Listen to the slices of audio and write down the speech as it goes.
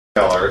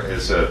Storyteller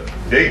is a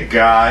big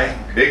guy,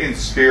 big in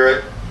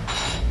spirit,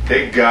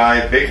 big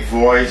guy, big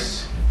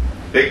voice,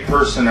 big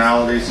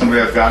personality,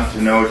 somebody I've gotten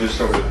to know just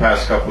over the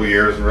past couple of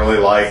years and really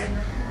like.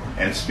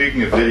 And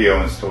speaking of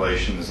video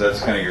installations,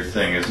 that's kind of your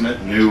thing, isn't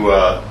it? New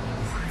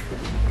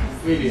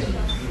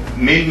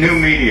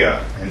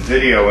media and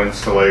video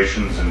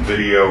installations and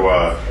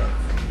video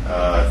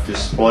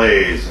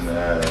displays. And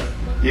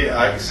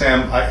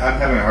Sam,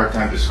 I'm having a hard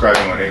time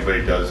describing what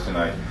anybody does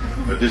tonight,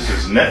 but this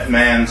is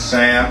Netman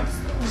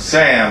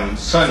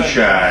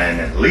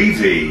Samsunshine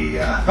Levy.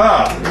 This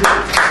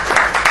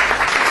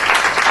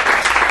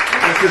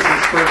is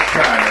his first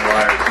time in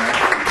Wires, man.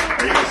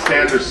 Are you going to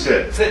stand or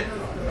sit? Sit.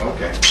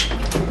 Okay.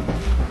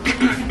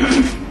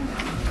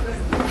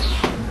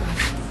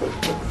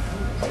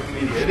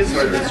 Media. It is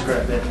hard to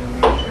describe that.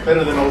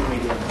 Better than old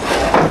media.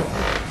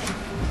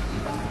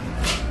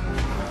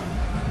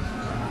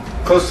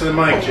 Close to the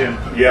mic, Jim.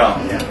 Yeah.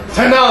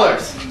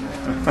 $10.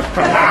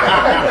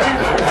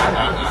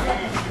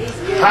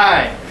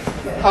 Hi.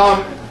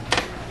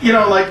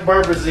 Like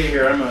Barbara Z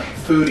here, I'm a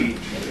foodie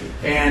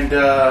and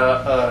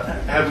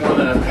have more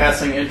than a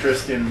passing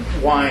interest in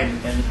wine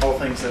and all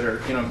things that are,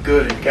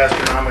 good and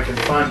gastronomic and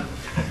fun.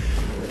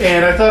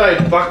 And I thought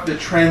I'd buck the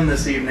trend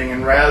this evening,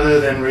 and rather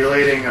than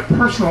relating a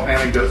personal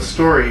anecdote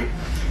story,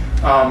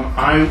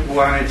 I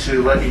wanted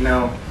to let you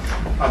know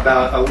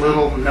about a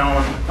little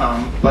known,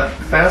 but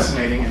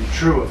fascinating and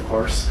true, of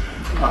course,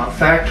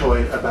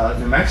 factoid about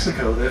New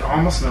Mexico that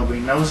almost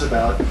nobody knows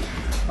about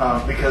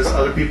because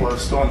other people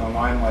have stolen the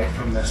limelight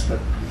from this,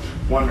 but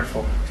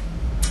wonderful.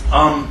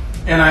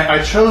 And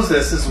I chose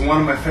this as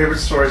one of my favorite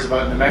stories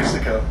about New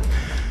Mexico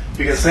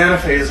because Santa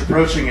Fe is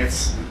approaching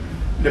its,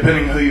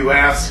 depending who you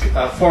ask,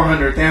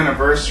 400th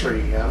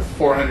anniversary.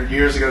 400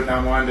 years ago,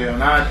 Don Juan de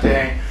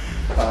Onate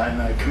and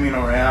the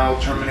Camino Real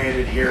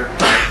terminated here.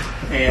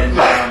 And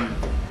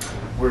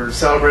we're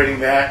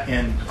celebrating that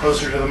in,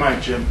 closer to the mic,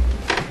 Jim.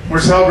 We're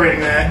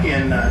celebrating that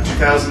in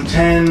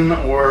 2010,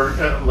 or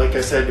like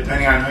I said,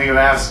 depending on who you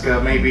ask,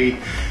 maybe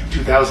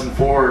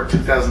 2004 or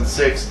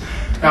 2006.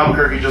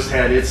 Albuquerque just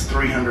had its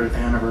 300th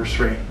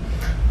anniversary.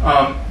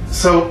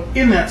 So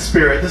in that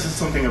spirit, this is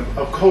something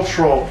of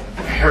cultural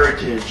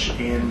heritage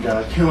and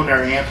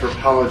culinary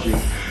anthropology,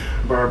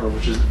 Barbara,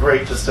 which is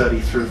great to study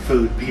through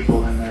food,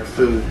 people and their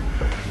food.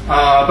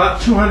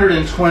 About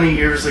 220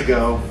 years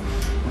ago,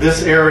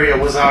 this area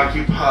was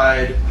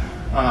occupied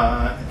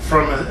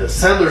from a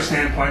settler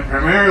standpoint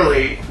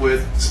primarily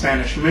with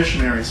Spanish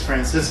missionaries,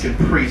 Franciscan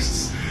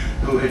priests,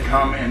 who had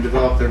come and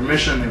developed their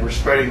mission. They were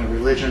spreading the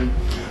religion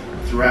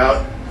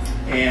throughout,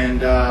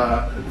 and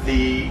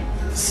the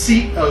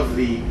seat of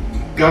the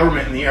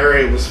government in the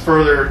area was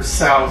further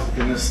south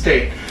in the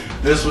state.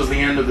 This was the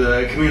end of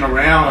the Camino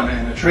Real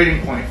and a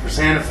trading point for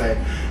Santa Fe,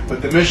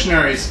 but the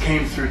missionaries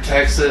came through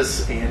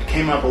Texas and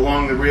came up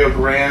along the Rio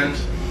Grande.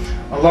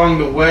 Along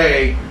the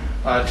way,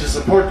 to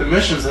support the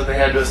missions that they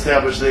had to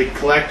establish, they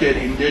collected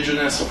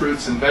indigenous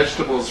fruits and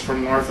vegetables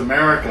from North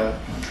America,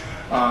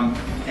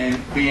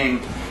 and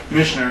being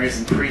missionaries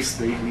and priests,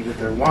 they needed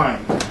their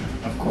wine,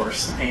 of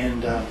course.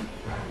 And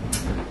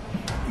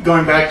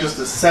going back just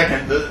a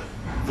second, the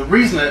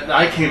reason that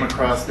I came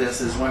across this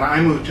is when I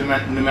moved to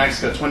New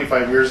Mexico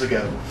 25 years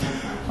ago.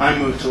 I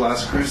moved to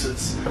Las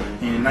Cruces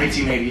in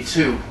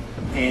 1982,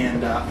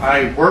 and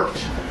I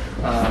worked.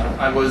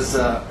 I was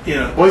in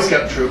a Boy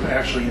Scout troop,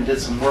 actually, and did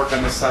some work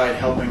on the side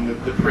helping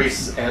the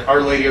priests at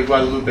Our Lady of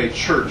Guadalupe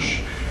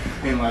Church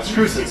in Las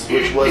Cruces,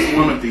 which was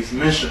one of these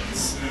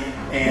missions.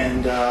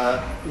 And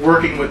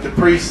working with the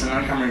priests and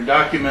uncovering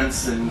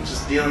documents and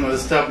just dealing with the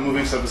stuff,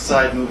 moving stuff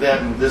aside, move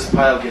that, move this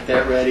pile, get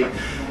that ready.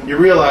 You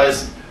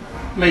realize,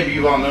 maybe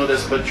you all know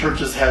this, but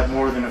churches have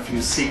more than a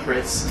few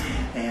secrets,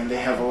 and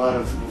they have a lot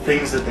of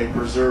things that they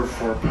preserve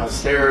for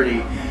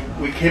posterity.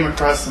 We came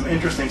across some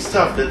interesting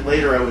stuff that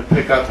later I would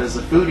pick up as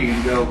a foodie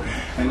and go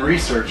and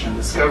research and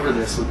discover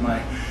this with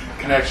my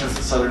connections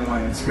to Southern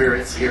Wine and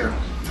Spirits here.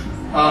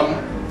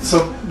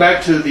 So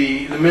back to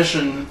the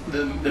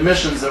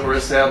missions that were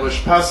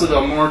established. Paso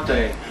del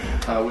Norte,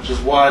 which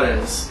is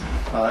Juarez,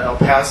 El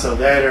Paso,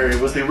 that area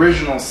was the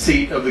original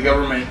seat of the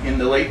government in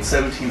the late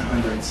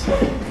 1700s.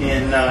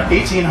 In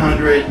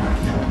 1800,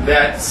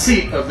 that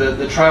seat of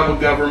the tribal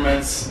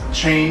governments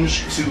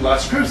changed to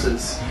Las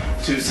Cruces,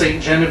 to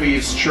St.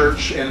 Genevieve's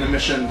Church and the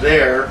mission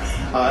there,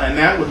 and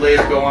that would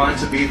later go on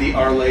to be the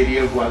Our Lady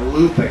of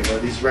Guadalupe, where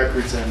these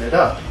records ended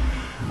up.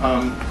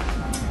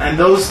 And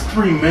those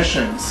three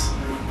missions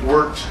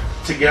worked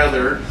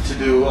together to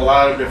do a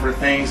lot of different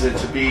things and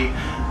to be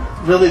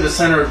really the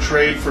center of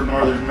trade for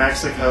northern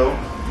Mexico.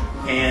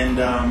 And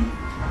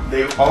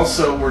they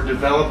also were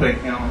developing,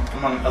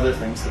 among other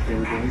things that they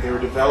were doing, they were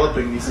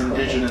developing these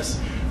indigenous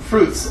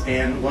fruits.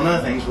 And one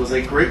of the things was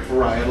a grape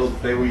varietal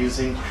that they were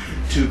using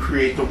to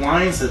create the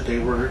wines that they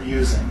were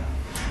using.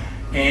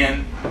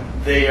 And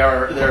there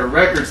are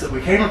records that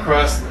we came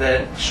across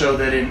that show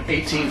that in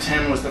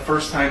 1810 was the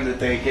first time that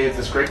they gave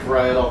this grape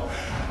varietal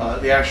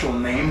the actual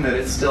name that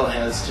it still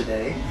has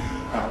today,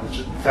 which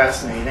is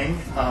fascinating.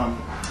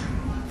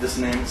 This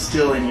name is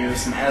still in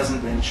use and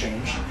hasn't been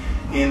changed.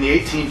 In the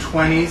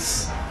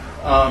 1820s,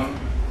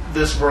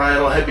 this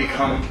varietal had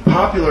become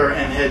popular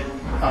and had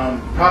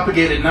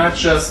propagated not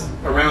just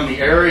around the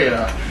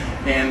area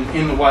and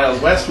in the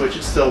Wild West, which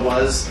it still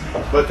was,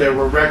 but there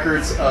were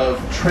records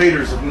of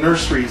traders, of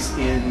nurseries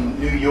in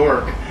New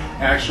York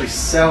actually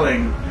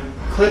selling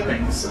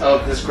clippings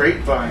of this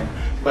grapevine.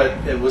 But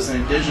it was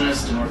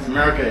indigenous to North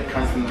America. It had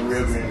come from the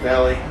Rio Grande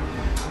Valley.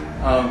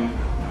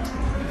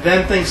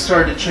 Then things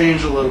started to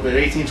change a little bit.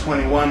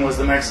 1821 was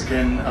the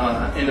Mexican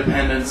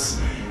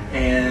independence,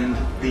 and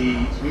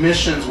the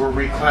missions were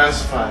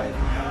reclassified,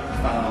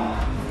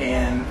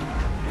 and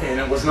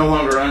it was no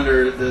longer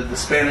under the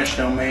Spanish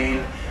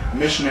domain.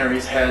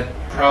 Missionaries had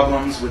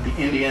problems with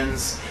the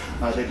Indians.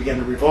 They began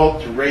to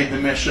revolt, to raid the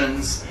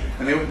missions,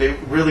 and they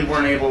really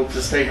weren't able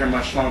to stay here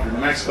much longer. New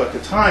Mexico at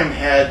the time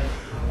had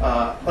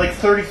like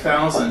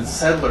 30,000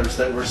 settlers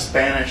that were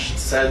Spanish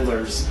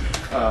settlers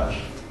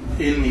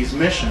in these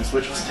missions,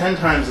 which was 10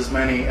 times as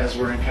many as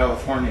were in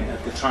California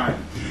at the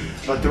time.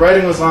 But the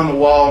writing was on the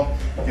wall.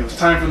 It was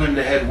time for them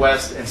to head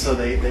west, and so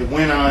they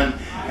went on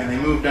and they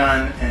moved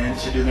on and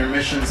to do their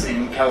missions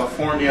in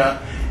California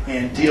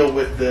and deal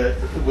with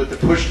the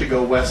push to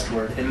go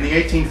westward. In the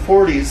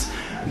 1840s,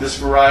 this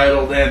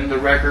varietal, then the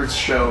records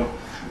show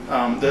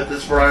that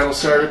this varietal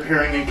started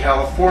appearing in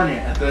California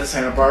at the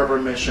Santa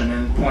Barbara mission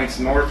and points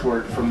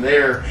northward from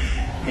there.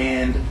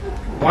 And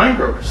wine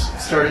growers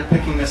started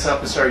picking this up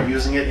and started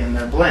using it in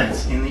their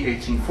blends in the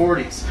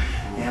 1840s.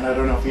 And I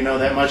don't know if you know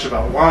that much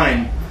about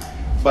wine,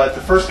 but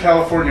the first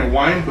California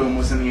wine boom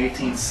was in the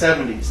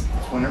 1870s.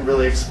 That's when it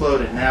really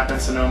exploded. Napa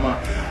and Sonoma,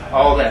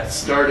 all that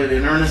started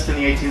in earnest in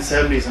the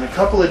 1870s. And a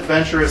couple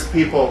adventurous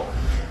people,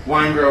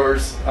 wine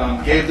growers,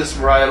 gave this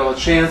varietal a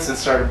chance and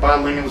started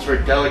bottling. It was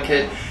very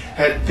delicate,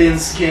 had thin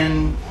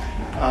skin.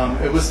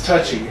 It was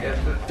touchy.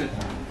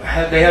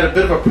 They had a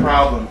bit of a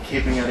problem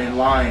keeping it in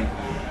line.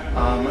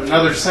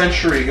 Another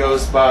century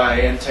goes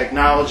by and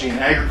technology and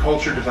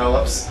agriculture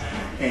develops,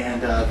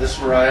 and this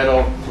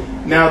varietal,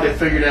 now they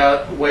figured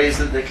out ways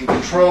that they can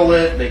control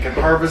it, they can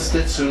harvest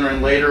it sooner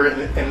and later,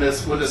 and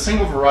this, with a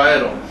single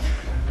varietal,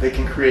 they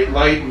can create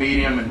light,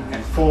 medium,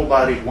 and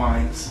full-bodied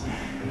wines.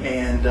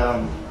 And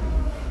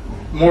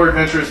more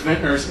adventurous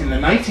vintners in the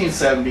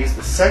 1970s,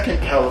 the second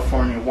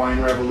California wine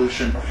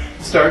revolution,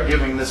 start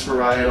giving this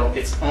varietal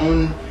its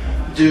own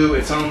due,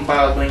 its own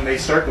bottling. They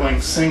start going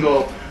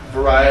single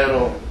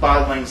varietal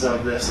bottlings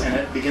of this, and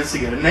it begins to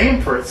get a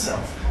name for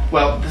itself.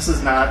 Well, this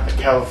is not a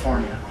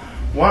California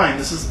wine.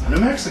 This is a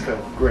New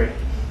Mexico grape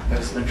that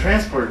has been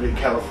transported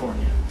to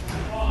California.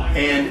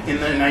 And in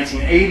the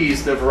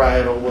 1980s, the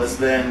varietal was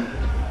then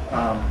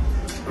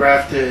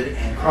grafted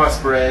and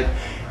crossbred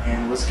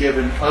and was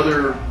given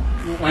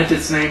lent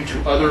its name to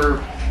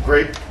other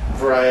grape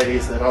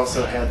varieties that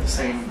also had the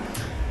same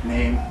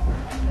name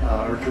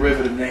or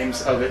derivative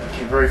names of it.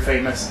 Became very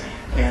famous.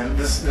 And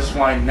this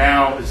wine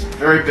now is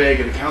very big.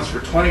 It accounts for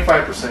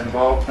 25% of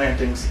all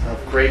plantings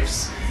of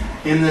grapes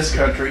in this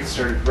country. It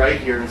started right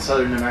here in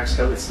southern New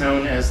Mexico. It's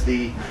known as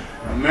the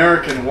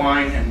American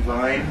Wine and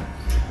Vine,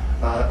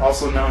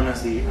 also known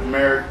as the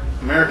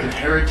American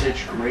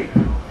Heritage Grape.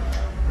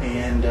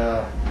 And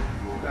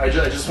I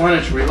just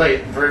wanted to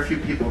relate, very few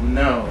people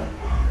know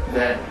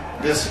that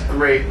this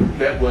grape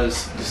that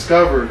was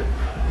discovered,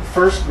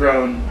 first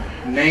grown,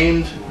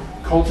 named,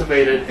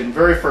 cultivated, and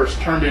very first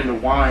turned into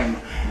wine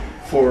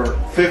for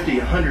 50,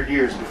 100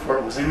 years before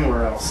it was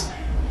anywhere else,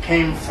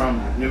 came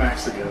from New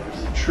Mexico. It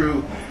was a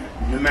true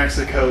New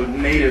Mexico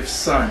native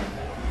son,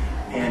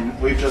 and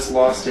we've just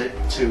lost it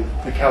to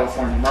the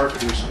California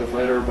marketers who have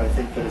let everybody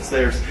think that it's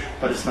theirs,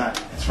 but it's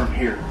not. It's from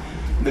here.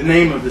 The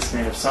name of this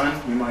native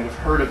son, you might have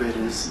heard of it,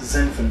 is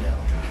Zinfandel.